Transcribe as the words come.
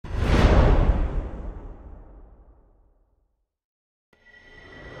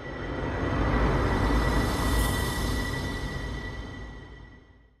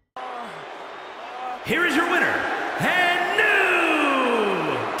here is your winner, and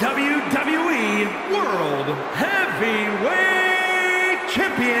new WWE World Heavyweight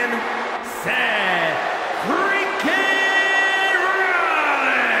Champion, Seth freaking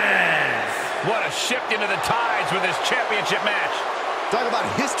Rollins. What a shift into the tides with this championship match. Talk about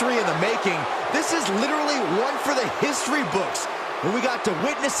history in the making. This is literally one for the history books, where we got to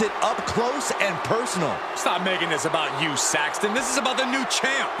witness it up close and personal. Stop making this about you, Saxton. This is about the new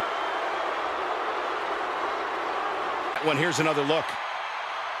champ. Here's another look.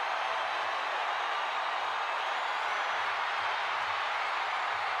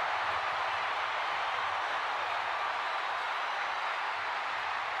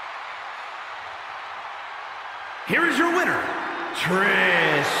 Here is your winner,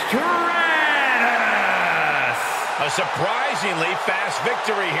 Trish Stratus. A surprisingly fast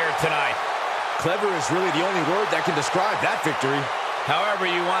victory here tonight. Clever is really the only word that can describe that victory. However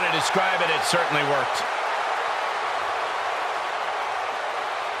you want to describe it, it certainly worked.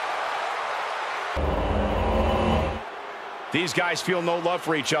 These guys feel no love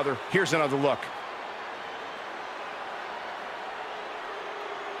for each other. Here's another look.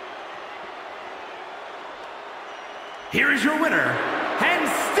 Here is your winner, and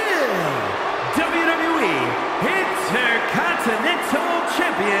still WWE Intercontinental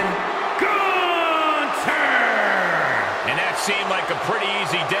Champion, Gunther. And that seemed like a pretty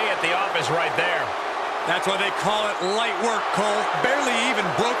easy day at the office right there. That's why they call it light work, Cole. Barely even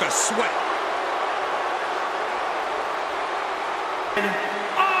broke a sweat.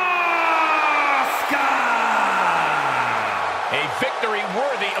 Oscar! A victory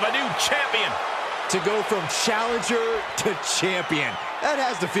worthy of a new champion. To go from challenger to champion, that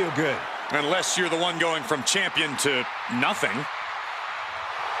has to feel good. Unless you're the one going from champion to nothing.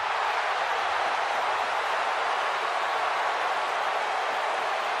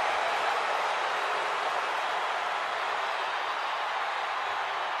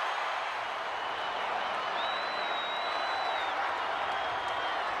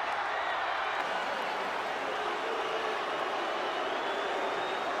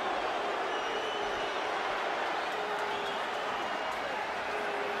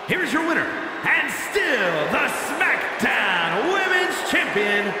 Here's your winner, and still the SmackDown Women's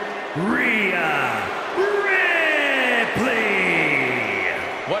Champion, Rhea Ripley.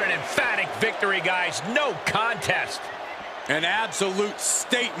 What an emphatic victory, guys. No contest. An absolute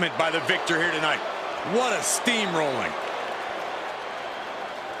statement by the victor here tonight. What a steamrolling.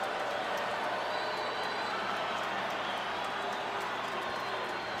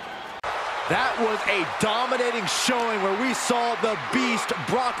 That was a dominating showing where we saw the beast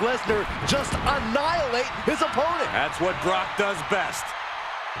Brock Lesnar just annihilate his opponent. That's what Brock does best.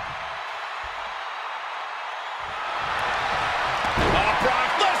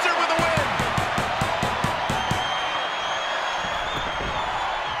 Brock Lesnar with the win.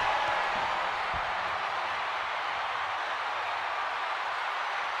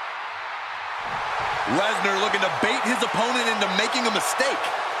 Lesnar looking to bait his opponent into making a mistake.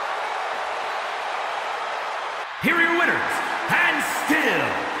 Here are your winners, and still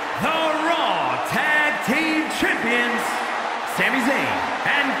the Raw Tag Team Champions, Sami Zayn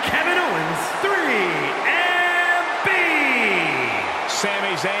and Kevin Owens, 3MB.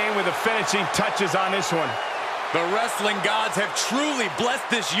 Sami Zayn with the finishing touches on this one. The wrestling gods have truly blessed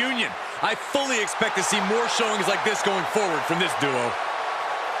this union. I fully expect to see more showings like this going forward from this duo.